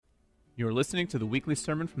You are listening to the weekly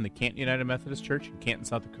sermon from the Canton United Methodist Church in Canton,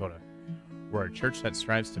 South Dakota. We're a church that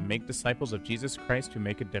strives to make disciples of Jesus Christ who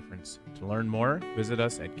make a difference. To learn more, visit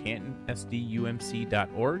us at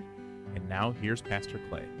cantonsdumc.org. And now, here's Pastor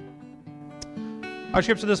Clay. Our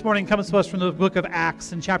scripture this morning comes to us from the book of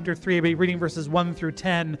Acts in chapter 3. I'll be reading verses 1 through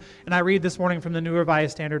 10, and I read this morning from the New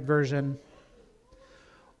Revised Standard Version.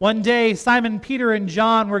 One day, Simon, Peter, and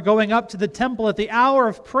John were going up to the temple at the hour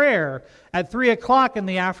of prayer at 3 o'clock in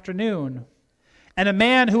the afternoon. And a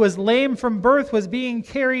man who was lame from birth was being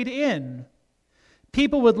carried in.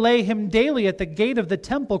 People would lay him daily at the gate of the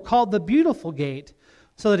temple called the Beautiful Gate,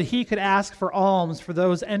 so that he could ask for alms for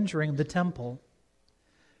those entering the temple.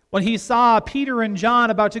 When he saw Peter and John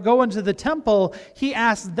about to go into the temple, he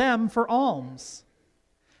asked them for alms.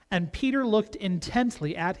 And Peter looked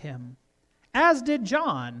intently at him, as did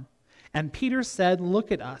John. And Peter said,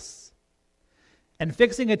 "Look at us." And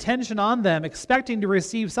fixing attention on them, expecting to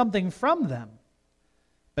receive something from them.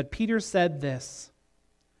 But Peter said this,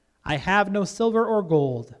 "I have no silver or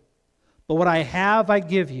gold, but what I have I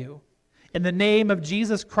give you. In the name of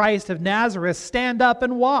Jesus Christ of Nazareth, stand up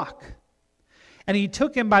and walk." And he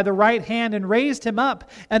took him by the right hand and raised him up,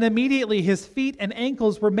 and immediately his feet and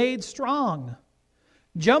ankles were made strong.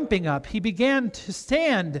 Jumping up, he began to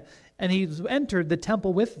stand, and he entered the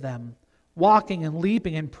temple with them, walking and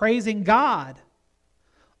leaping and praising God.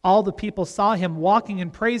 All the people saw him walking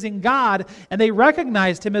and praising God, and they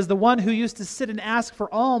recognized him as the one who used to sit and ask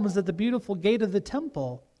for alms at the beautiful gate of the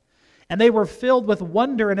temple. And they were filled with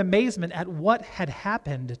wonder and amazement at what had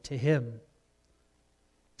happened to him.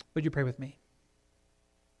 Would you pray with me?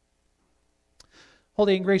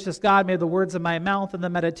 Holy and gracious God, may the words of my mouth and the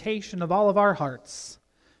meditation of all of our hearts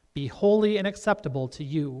be holy and acceptable to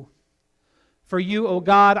you. For you, O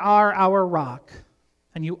God, are our rock,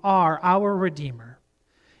 and you are our Redeemer.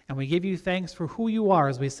 And we give you thanks for who you are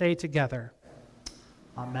as we say together,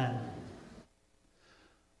 Amen.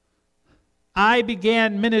 I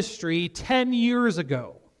began ministry 10 years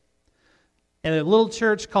ago in a little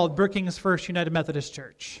church called Brookings First United Methodist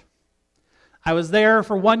Church. I was there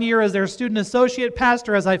for 1 year as their student associate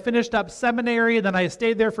pastor as I finished up seminary. Then I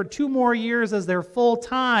stayed there for 2 more years as their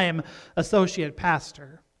full-time associate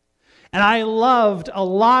pastor. And I loved a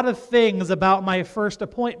lot of things about my first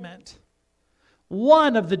appointment.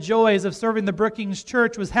 One of the joys of serving the Brookings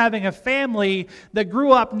Church was having a family that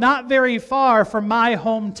grew up not very far from my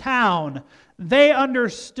hometown. They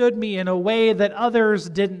understood me in a way that others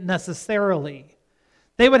didn't necessarily.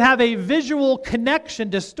 They would have a visual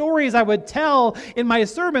connection to stories I would tell in my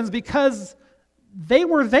sermons because they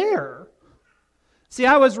were there. See,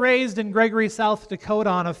 I was raised in Gregory, South Dakota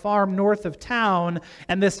on a farm north of town,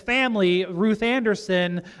 and this family, Ruth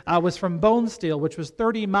Anderson, was from Bonesteel, which was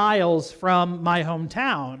 30 miles from my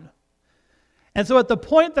hometown. And so at the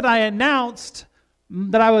point that I announced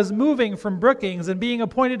that I was moving from Brookings and being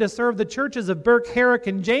appointed to serve the churches of Burke, Herrick,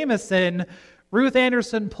 and Jameson, Ruth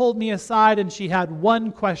Anderson pulled me aside and she had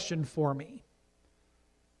one question for me.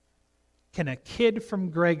 Can a kid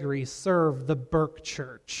from Gregory serve the Burke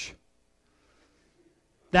Church?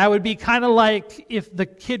 That would be kind of like if the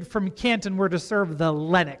kid from Canton were to serve the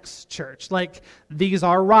Lennox Church. Like, these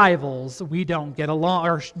are rivals. We don't get along,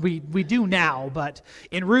 or we do now, but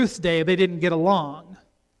in Ruth's day, they didn't get along.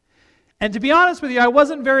 And to be honest with you, I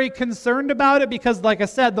wasn't very concerned about it because, like I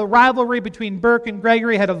said, the rivalry between Burke and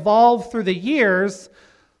Gregory had evolved through the years.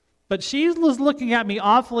 But she was looking at me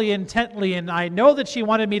awfully intently, and I know that she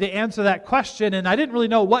wanted me to answer that question, and I didn't really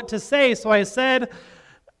know what to say, so I said,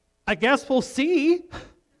 "I guess we'll see."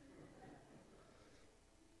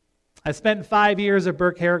 I spent 5 years at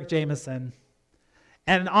Burke, Herrick, Jameson.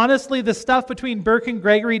 And honestly, the stuff between Burke and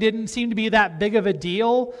Gregory didn't seem to be that big of a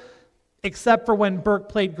deal, except for when Burke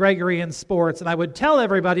played Gregory in sports. And I would tell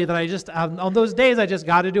everybody that on those days, I just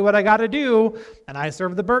got to do what I got to do. And I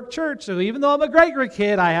serve the Burke Church. So even though I'm a Gregory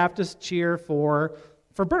kid, I have to cheer for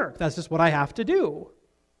Burke. That's just what I have to do.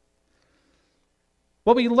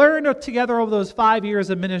 What we learned together over those 5 years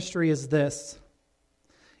of ministry is this.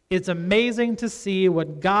 It's amazing to see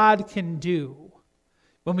what God can do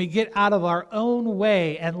when we get out of our own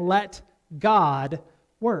way and let God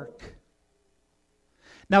work.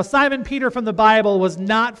 Now, Simon Peter from the Bible was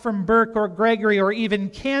not from Burke or Gregory or even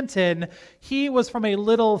Canton. He was from a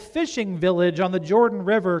little fishing village on the Jordan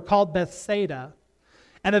River called Bethsaida.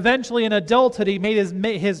 And eventually in adulthood, he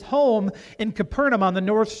made his home in Capernaum on the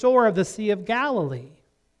north shore of the Sea of Galilee.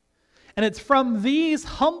 And it's from these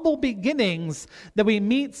humble beginnings that we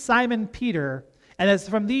meet Simon Peter. And it's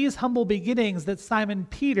from these humble beginnings that Simon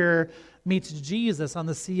Peter meets Jesus on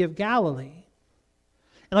the Sea of Galilee.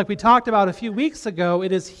 And like we talked about a few weeks ago,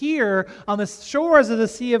 it is here on the shores of the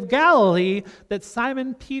Sea of Galilee that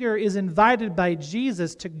Simon Peter is invited by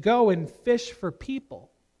Jesus to go and fish for people.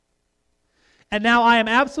 And now I am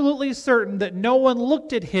absolutely certain that no one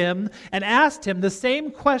looked at him and asked him the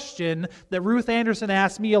same question that Ruth Anderson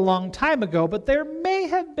asked me a long time ago, but there may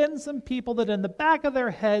have been some people that in the back of their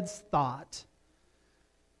heads thought,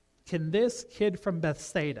 can this kid from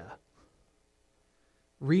Bethsaida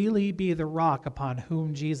really be the rock upon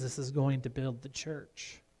whom Jesus is going to build the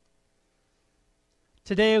church?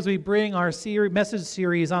 Today, as we bring our message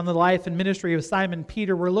series on the life and ministry of Simon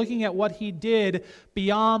Peter, we're looking at what he did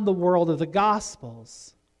beyond the world of the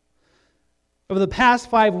Gospels. Over the past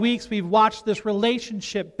 5 weeks, we've watched this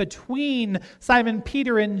relationship between Simon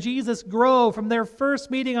Peter and Jesus grow from their first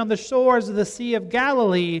meeting on the shores of the Sea of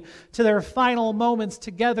Galilee to their final moments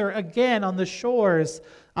together again on the shores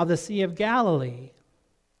of the Sea of Galilee.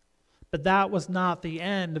 But that was not the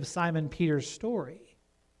end of Simon Peter's story.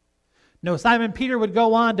 No, Simon Peter would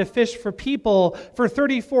go on to fish for people for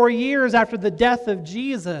 34 years after the death of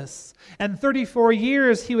Jesus. And 34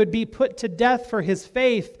 years he would be put to death for his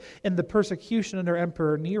faith in the persecution under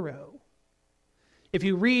Emperor Nero. If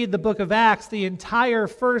you read the book of Acts, the entire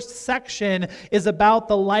first section is about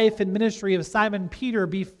the life and ministry of Simon Peter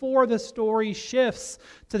before the story shifts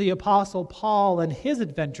to the Apostle Paul and his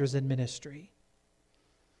adventures in ministry.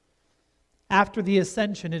 After the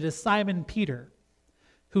ascension, it is Simon Peter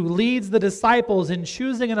who leads the disciples in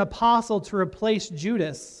choosing an apostle to replace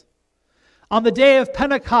Judas. On the day of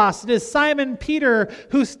Pentecost, it is Simon Peter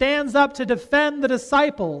who stands up to defend the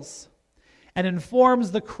disciples and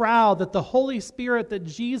informs the crowd that the Holy Spirit that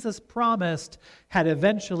Jesus promised had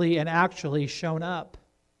eventually and actually shown up.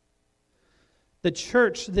 The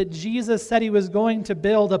church that Jesus said he was going to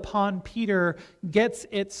build upon Peter gets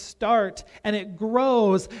its start, and it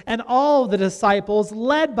grows, and all the disciples,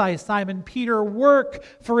 led by Simon Peter, work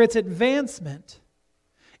for its advancement,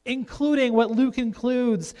 including what Luke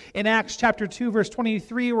includes in Acts chapter 2, verse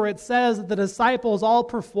 23, where it says that the disciples all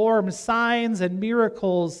performed signs and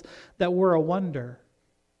miracles that were a wonder.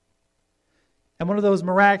 And one of those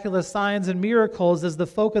miraculous signs and miracles is the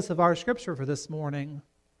focus of our scripture for this morning.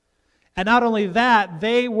 And not only that,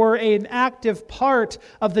 they were an active part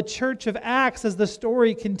of the church of Acts as the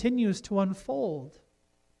story continues to unfold.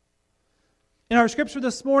 In our scripture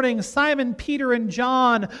this morning, Simon, Peter, and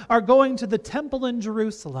John are going to the temple in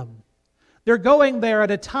Jerusalem. They're going there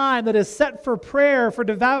at a time that is set for prayer for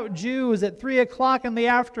devout Jews at 3 o'clock in the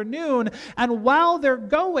afternoon. And while they're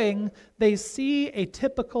going, they see a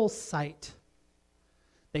typical sight.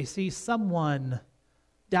 They see someone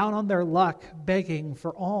down on their luck begging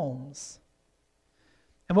for alms.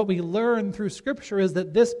 And what we learn through Scripture is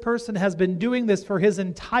that this person has been doing this for his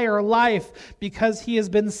entire life because he has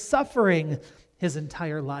been suffering his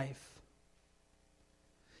entire life.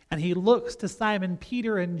 And he looks to Simon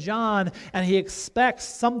Peter and John and he expects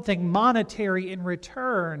something monetary in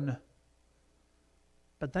return.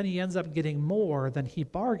 But then he ends up getting more than he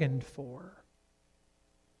bargained for.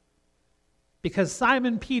 Because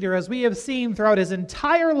Simon Peter, as we have seen throughout his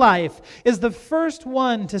entire life, is the first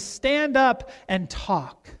one to stand up and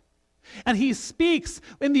talk. And he speaks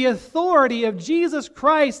in the authority of Jesus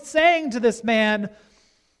Christ, saying to this man,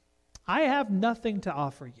 I have nothing to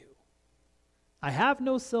offer you. I have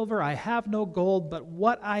no silver, I have no gold, but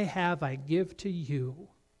what I have I give to you.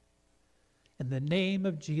 In the name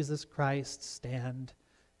of Jesus Christ, stand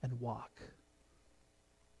and walk.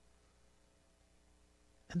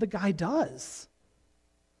 And the guy does.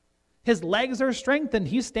 His legs are strengthened.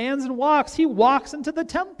 He stands and walks. He walks into the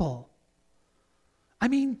temple. I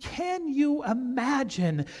mean, can you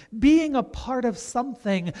imagine being a part of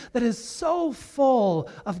something that is so full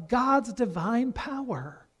of God's divine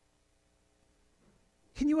power?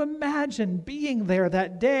 Can you imagine being there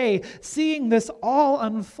that day, seeing this all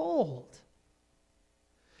unfold?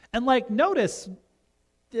 And notice,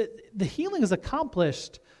 the healing is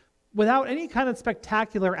accomplished without any kind of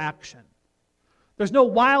spectacular action. There's no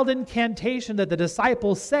wild incantation that the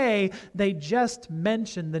disciples say. They just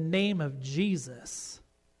mention the name of Jesus.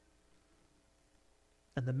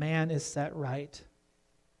 And the man is set right.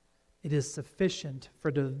 It is sufficient for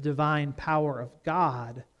the divine power of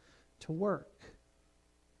God to work.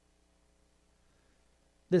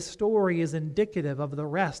 This story is indicative of the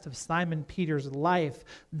rest of Simon Peter's life.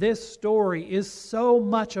 This story is so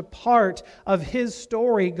much a part of his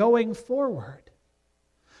story going forward.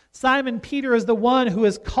 Simon Peter is the one who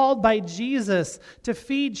is called by Jesus to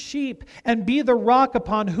feed sheep and be the rock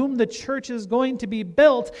upon whom the church is going to be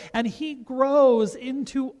built, and he grows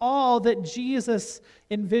into all that Jesus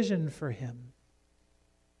envisioned for him.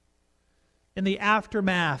 In the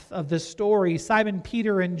aftermath of this story, Simon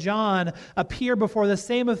Peter and John appear before the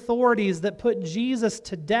same authorities that put Jesus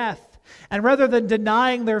to death. And rather than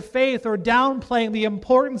denying their faith or downplaying the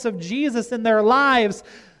importance of Jesus in their lives,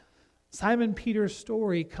 Simon Peter's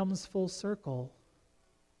story comes full circle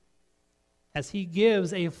as he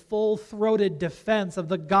gives a full-throated defense of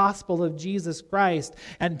the gospel of Jesus Christ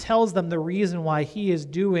and tells them the reason why he is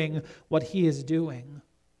doing what he is doing.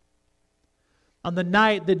 On the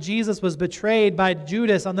night that Jesus was betrayed by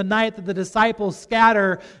Judas, on the night that the disciples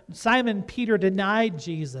scatter, Simon Peter denied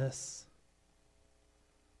Jesus.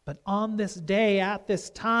 But on this day, at this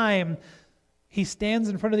time, he stands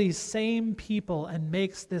in front of these same people and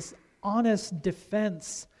makes this honest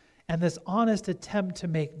defense and this honest attempt to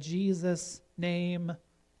make Jesus' name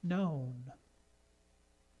known.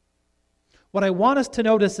 What I want us to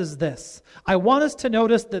notice is this. I want us to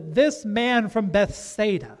notice that this man from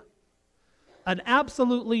Bethsaida, an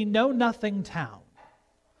absolutely know-nothing town,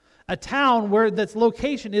 a town where its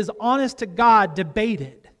location is honest to God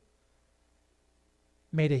debated,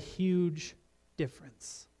 made a huge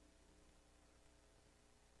difference.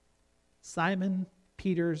 Simon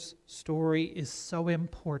Peter's story is so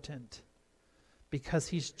important because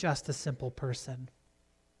he's just a simple person.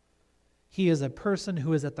 He is a person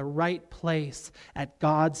who is at the right place at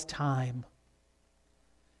God's time.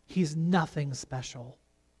 He's nothing special.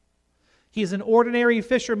 He's an ordinary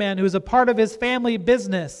fisherman who's a part of his family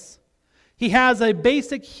business. He has a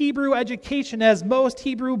basic Hebrew education, as most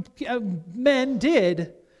Hebrew men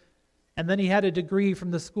did. And then he had a degree from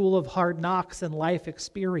the School of Hard Knocks and life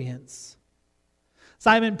experience.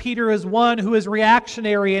 Simon Peter is one who is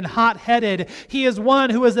reactionary and hot-headed. He is one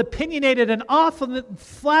who is opinionated and often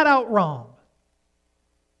flat out wrong.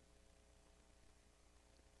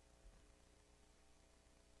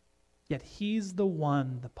 Yet he's the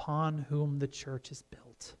one upon whom the church is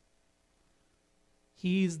built.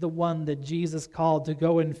 He's the one that Jesus called to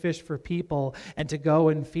go and fish for people and to go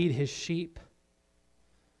and feed his sheep.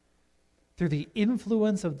 Through the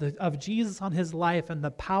influence of Jesus on his life and the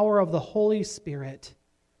power of the Holy Spirit,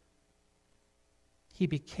 he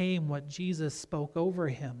became what Jesus spoke over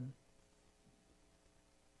him.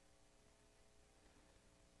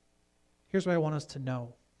 Here's what I want us to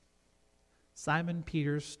know. Simon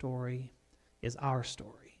Peter's story is our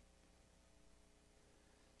story.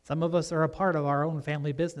 Some of us are a part of our own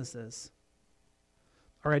family businesses.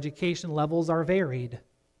 Our education levels are varied.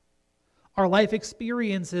 Our life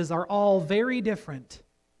experiences are all very different.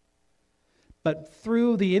 But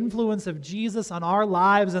through the influence of Jesus on our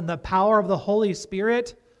lives and the power of the Holy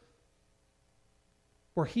Spirit,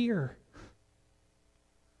 we're here.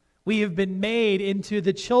 We have been made into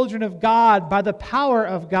the children of God by the power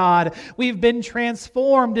of God. We've been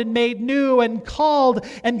transformed and made new and called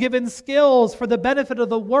and given skills for the benefit of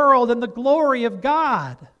the world and the glory of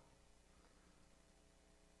God.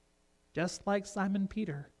 Just like Simon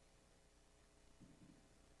Peter.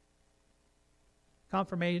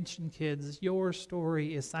 Confirmation kids, your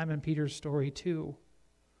story is Simon Peter's story too.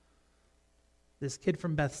 This kid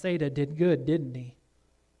from Bethsaida did good, didn't he?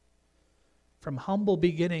 From humble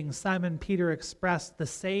beginnings, Simon Peter expressed the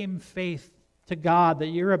same faith to God that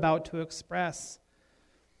you're about to express.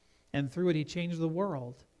 And through it, he changed the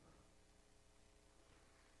world.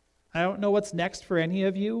 I don't know what's next for any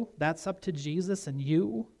of you. That's up to Jesus and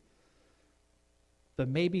you. But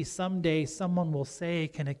maybe someday someone will say,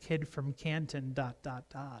 can a kid from Canton ...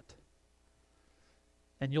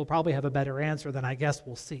 And you'll probably have a better answer than I guess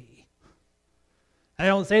we'll see. I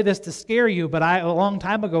don't say this to scare you, but a long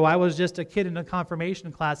time ago, I was just a kid in a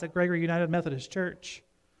confirmation class at Gregory United Methodist Church.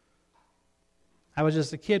 I was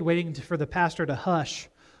just a kid waiting for the pastor to hush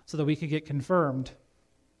so that we could get confirmed.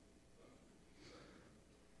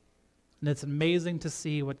 And it's amazing to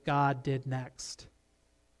see what God did next.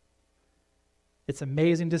 It's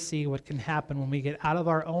amazing to see what can happen when we get out of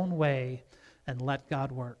our own way and let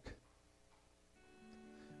God work.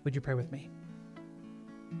 Would you pray with me?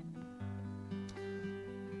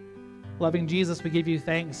 Loving Jesus, we give you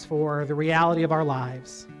thanks for the reality of our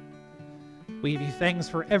lives. We give you thanks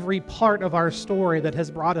for every part of our story that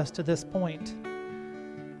has brought us to this point.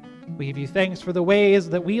 We give you thanks for the ways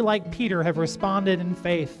that we, like Peter, have responded in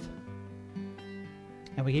faith.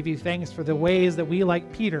 And we give you thanks for the ways that we,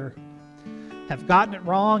 like Peter, have gotten it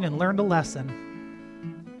wrong and learned a lesson.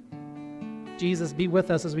 Jesus, be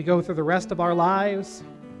with us as we go through the rest of our lives.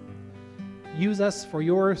 Use us for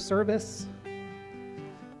your service.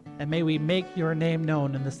 And may we make your name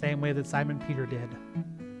known in the same way that Simon Peter did.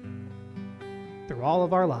 Through all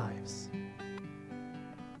of our lives.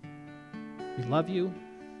 We love you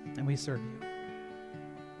and we serve you.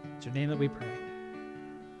 It's your name that we pray.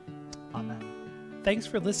 Amen. Thanks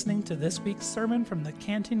for listening to this week's sermon from the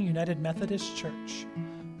Canton United Methodist Church.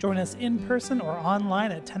 Join us in person or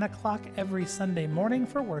online at 10 o'clock every Sunday morning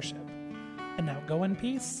for worship. And now go in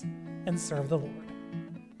peace and serve the Lord.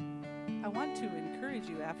 I want to encourage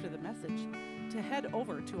you after the message to head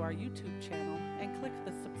over to our YouTube channel and click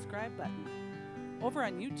the subscribe button. Over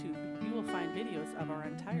on YouTube, you will find videos of our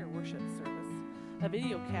entire worship service, a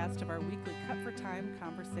video cast of our weekly Cut for Time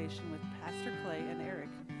conversation with Pastor Clay and Eric,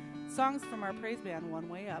 songs from our praise band One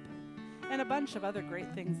Way Up, and a bunch of other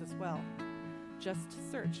great things as well.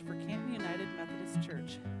 Just search for Canton United Methodist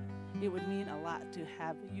Church. It would mean a lot to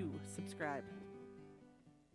have you subscribe.